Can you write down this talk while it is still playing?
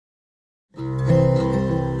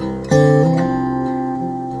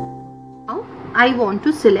I want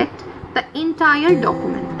to select the entire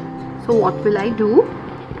document. So what will I do?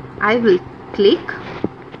 I will click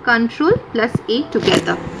Ctrl plus A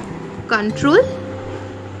together. Ctrl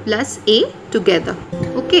plus A together.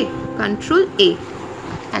 Okay, Ctrl A,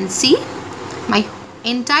 and see, my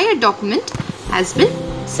entire document has been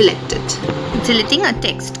selected. Deleting a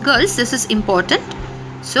text. Girls, this is important.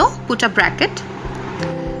 So put a bracket.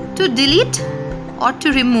 To delete or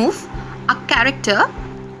to remove a character,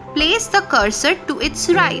 place the cursor to its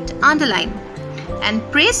right, underline, and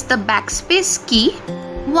press the backspace key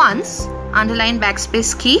once, underline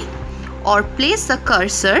backspace key, or place the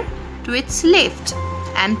cursor to its left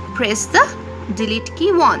and press the delete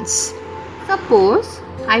key once. Suppose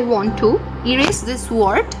I want to erase this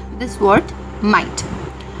word might.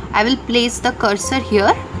 I will place the cursor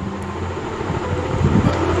here.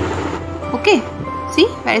 Okay, see,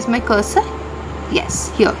 where is my cursor?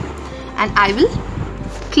 Yes, here. And I will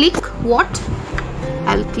click what?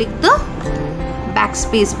 I will click the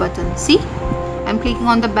backspace button. See, I'm clicking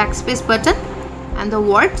on the backspace button and the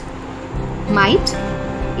word might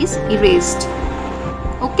is erased.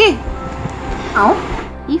 Okay, now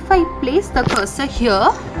if I place the cursor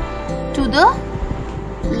here to the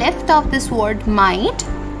left of this word might,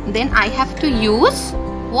 then I have to use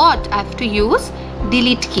what? I have to use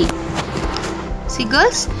delete key. See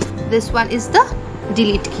girls, this one is the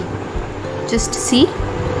delete key. Just see,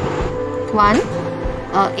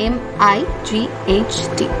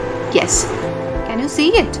 M-I-G-H-T. Yes, can you see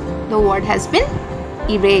it? The word has been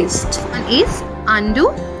erased. One is undo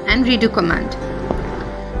and redo command.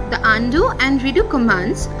 The undo and redo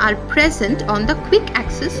commands are present on the quick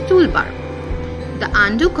access toolbar. The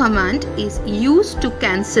undo command is used to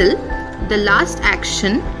cancel the last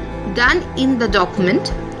action done in the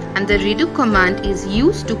document, and the redo command is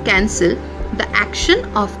used to cancel the action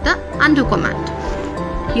of the undo command.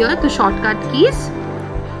 Here the shortcut keys.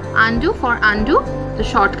 Undo, for undo, the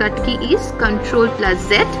shortcut key is Ctrl plus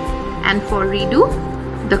Z, and for redo,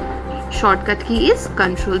 the shortcut key is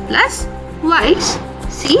Ctrl plus Y.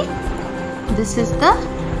 See, this is the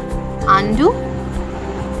undo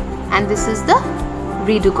and this is the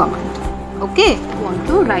redo command. Okay, I want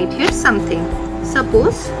to write here something.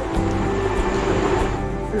 Suppose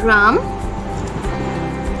Ram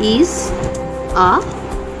is a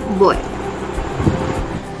boy,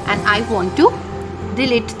 and I want to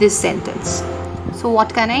delete this sentence. So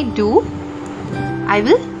what can I do? I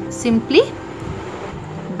will simply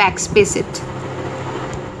backspace it.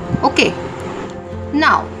 Okay,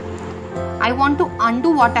 now I want to undo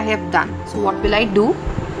what I have done. So what will I do?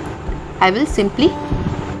 I will simply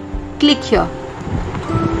click here.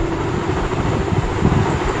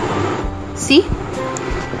 See,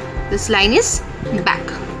 this line is back.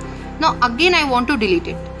 Now again I want to delete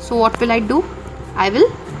it. So what will I do? I will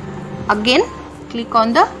again click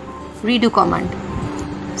on the redo command.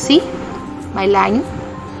 See, my line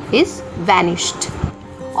is vanished.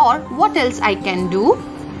 Or what else I can do?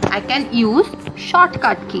 I can use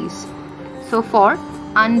shortcut keys. So for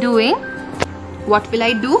undoing, what will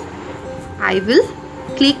I do? I will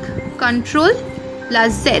click Ctrl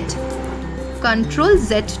plus Z, Ctrl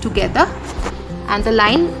Z together, and the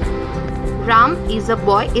line Ram is a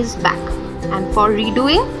boy is back. And for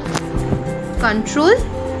redoing, Ctrl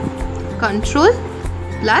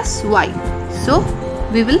plus Y. So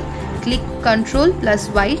we will click Ctrl plus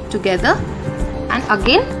Y together, and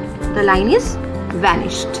again the line is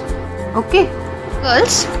vanished. Okay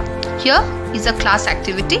girls, here is a class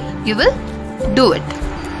activity. You will do it.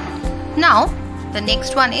 Now the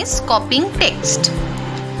next one is copying text.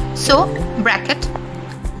 So bracket,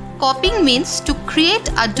 copying means to create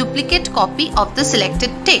a duplicate copy of the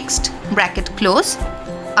selected text. Bracket close.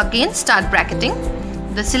 Again start bracketing.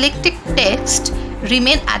 The selected text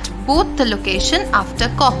remain at both the location after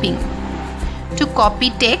copying. To copy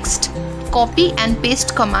text, copy and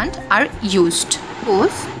paste command are used.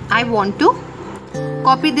 Suppose I want to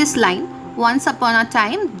copy this line. Once upon a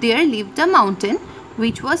time there lived a mountain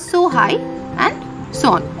which was so high, and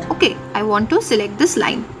so on. Okay, I want to select this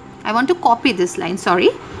line. I want to copy this line,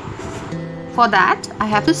 sorry. For that I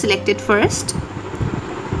have to select it first.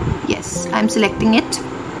 Yes, I am selecting it.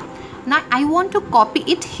 Now I want to copy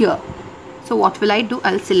it here. So what will I do?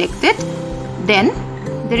 I'll select it. Then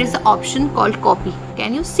there is an option called copy.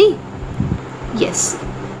 Can you see? Yes,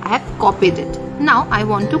 I have copied it. Now I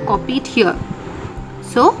want to copy it here.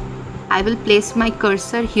 So I will place my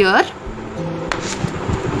cursor here,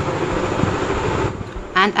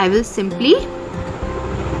 and I will simply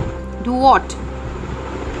do what?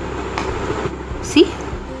 See,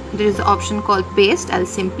 there is an option called paste. I'll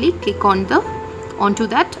simply click on onto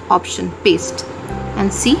that option, paste,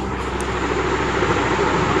 and see,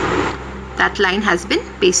 that line has been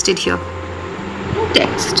pasted here.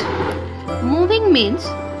 Text. Moving means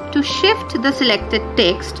to shift the selected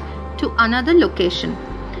text to another location.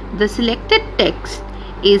 The selected text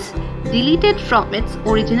is deleted from its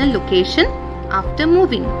original location after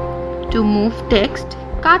moving. To move text,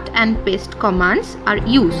 cut and paste commands are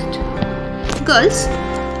used. Girls,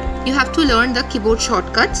 you have to learn the keyboard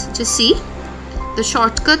shortcuts. Just see, the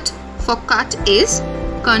shortcut for cut is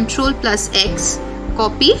Ctrl plus X,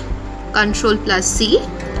 copy, Ctrl plus C,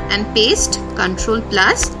 and paste, Ctrl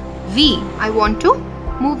plus V. I want to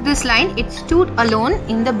move this line. It stood alone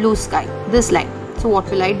in the blue sky, this line. So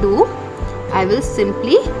what will I do? I will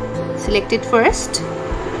simply select it first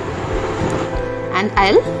and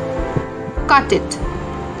I'll cut it.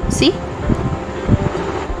 See,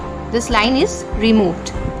 this line is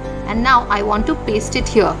removed and now I want to paste it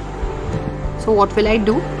here. So what will I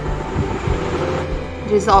do?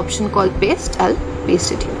 There is an option called paste. I'll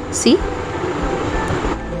paste it here. See,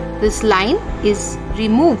 this line is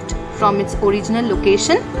removed from its original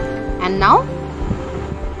location and now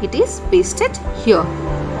it is pasted here.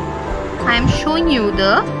 I am showing you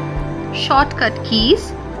the shortcut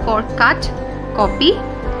keys for cut, copy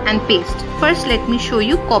and paste. First let me show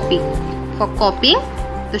you copy. For copying,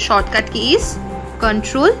 the shortcut key is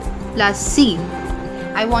Ctrl plus C.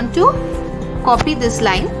 I want to copy this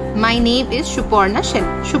line. My name is Shuparna.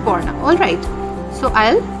 Alright. So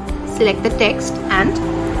I'll select the text and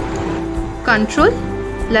Ctrl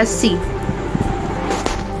plus C.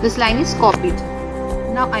 This line is copied.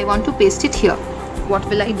 Now I want to paste it here. What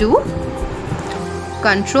will I do?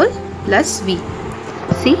 Ctrl plus V.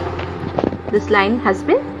 See, this line has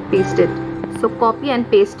been pasted. So copy and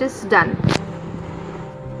paste is done.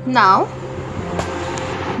 Now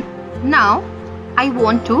I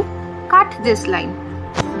want to cut this line.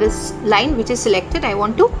 This line which is selected, I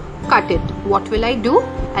want to cut it. What will I do?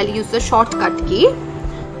 I'll use the shortcut key,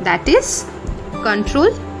 that is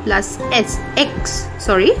Ctrl plus X.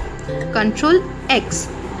 Ctrl X.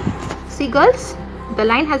 See girls, the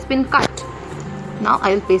line has been cut. Now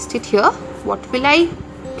I will paste it here. What will I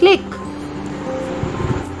click?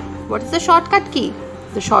 What is the shortcut key?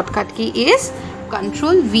 The shortcut key is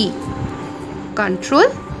Ctrl V.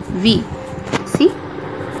 Ctrl V. See,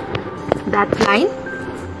 that line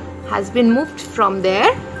has been moved from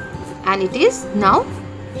there and it is now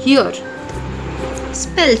here.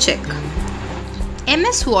 Spell check.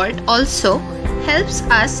 MS Word also helps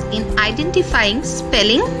us in identifying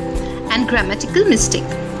spelling and grammatical mistake.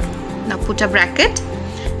 Now put a bracket.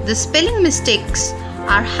 The spelling mistakes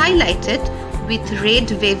are highlighted with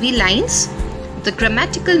red wavy lines. The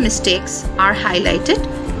grammatical mistakes are highlighted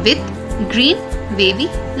with green wavy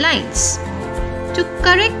lines. To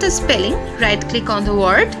correct the spelling, right click on the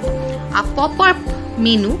word. A pop-up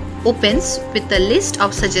menu opens with a list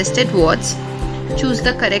of suggested words. Choose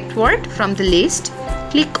the correct word from the list.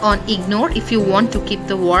 Click on ignore if you want to keep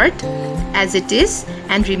the word as it is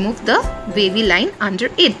and remove the wavy line under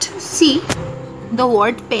it. See the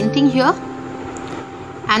word painting here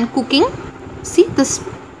and cooking. See, the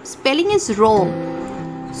spelling is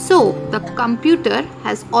wrong. So the computer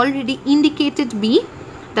has already indicated me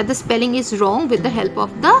that the spelling is wrong with the help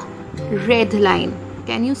of the red line.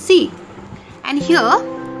 Can you see? And here,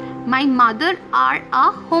 my mother are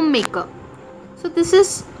a homemaker. So this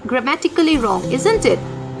is grammatically wrong, isn't it?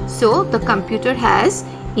 So the computer has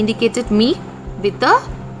indicated me with the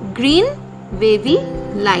green wavy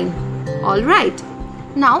line. Alright.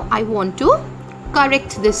 Now I want to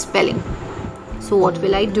correct this spelling. So what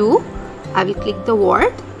will I do? I will click the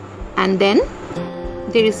word and then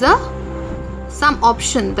there is some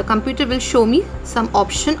option. The computer will show me some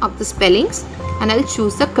option of the spellings and I'll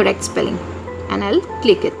choose the correct spelling and I'll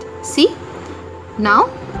click it. See, now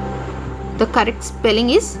the correct spelling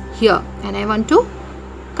is here and I want to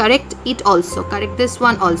correct it also. Correct this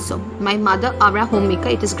one also. My mother are a homemaker.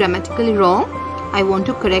 It is grammatically wrong. I want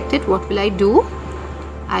to correct it. What will I do?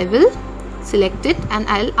 I will select it and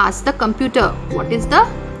I'll ask the computer what is the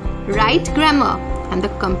right grammar and the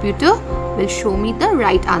computer will show me the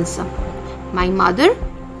right answer. My mother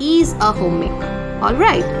is a homemaker.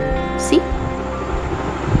 Alright. See?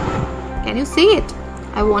 Can you see it?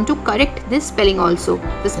 I want to correct this spelling also.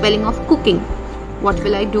 The spelling of cooking. What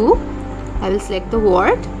will I do? I will select the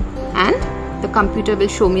word and the computer will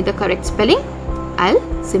show me the correct spelling. I'll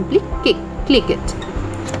simply click it.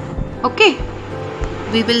 Okay.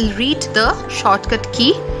 We will read the shortcut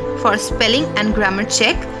key for spelling and grammar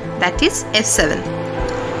check, that is F7.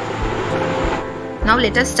 Now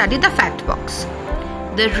let us study the fact box.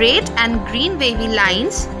 The red and green wavy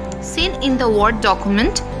lines seen in the Word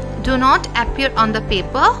document do not appear on the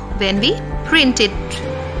paper when we print it.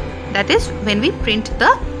 that is when we print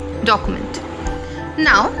the document.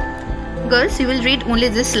 Now girls, you will read only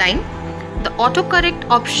this line. The autocorrect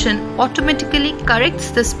option automatically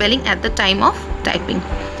corrects the spelling at the time of typing.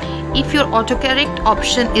 If your autocorrect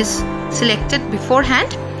option is selected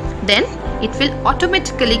beforehand, then it will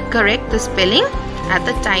automatically correct the spelling at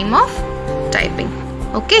the time of typing.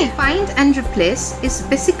 Okay. Find and replace is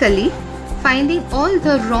basically finding all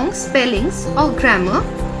the wrong spellings or grammar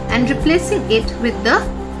and replacing it with the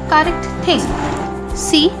correct thing.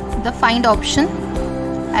 See the find option.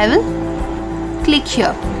 I will click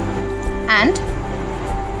here and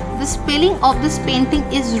the spelling of this painting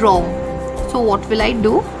is wrong. So what will I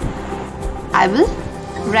do? I will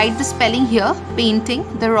write the spelling here, painting,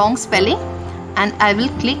 the wrong spelling, and I will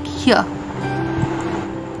click here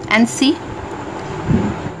and see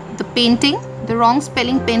the painting, the wrong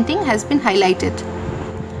spelling painting has been highlighted.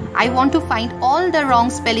 I want to find all the wrong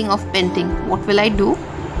spelling of painting. What will I do?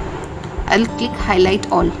 I will click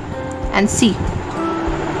highlight all and see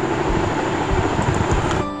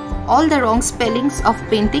all the wrong spellings of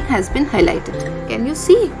painting has been highlighted. Can you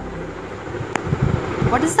see?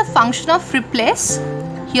 What is the function of replace?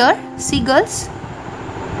 Here, see girls,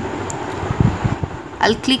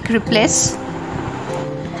 I'll click replace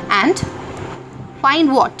and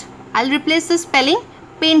find what? I'll replace the spelling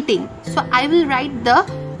painting. So I will write the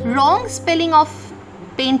wrong spelling of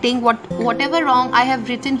painting. Whatever wrong I have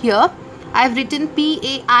written here, I have written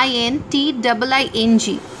PAINTIING.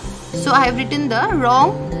 So I have written the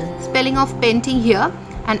wrong spelling of painting here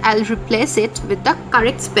and I'll replace it with the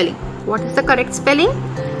correct spelling. What is the correct spelling?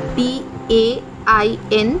 PAINTING.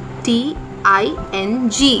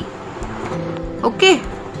 Okay,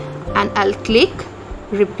 and I'll click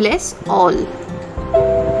replace all.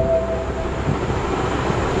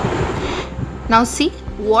 Now see,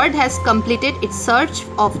 Word has completed its search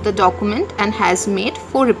of the document and has made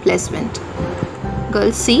 4 replacement.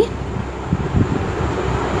 Girls, see,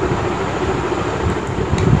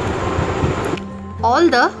 all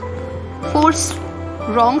the 4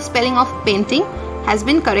 wrong spelling of painting has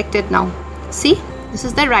been corrected now. See, this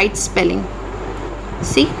is the right spelling.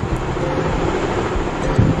 See,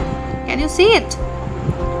 can you see it?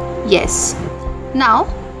 Yes. Now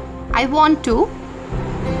I want to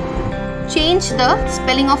change the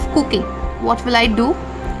spelling of cooking. What will I do?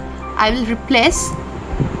 I will replace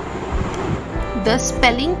the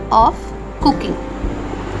spelling of cooking.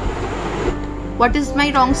 What is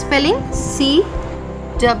my wrong spelling? COOKLING.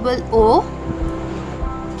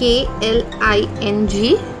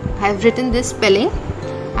 I have written this spelling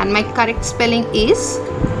and my correct spelling is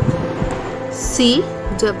COOKING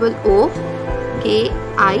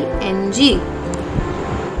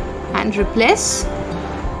and replace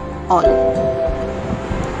all.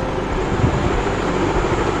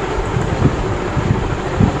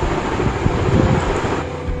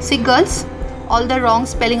 See girls, all the wrong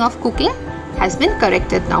spelling of cooking has been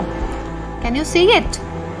corrected now. Can you see it?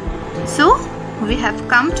 So we have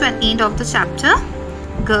come to an end of the chapter.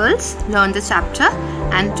 Girls, learn the chapter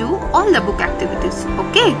and do all the book activities.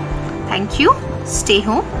 Okay, thank you. Stay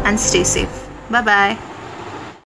home and stay safe. Bye bye.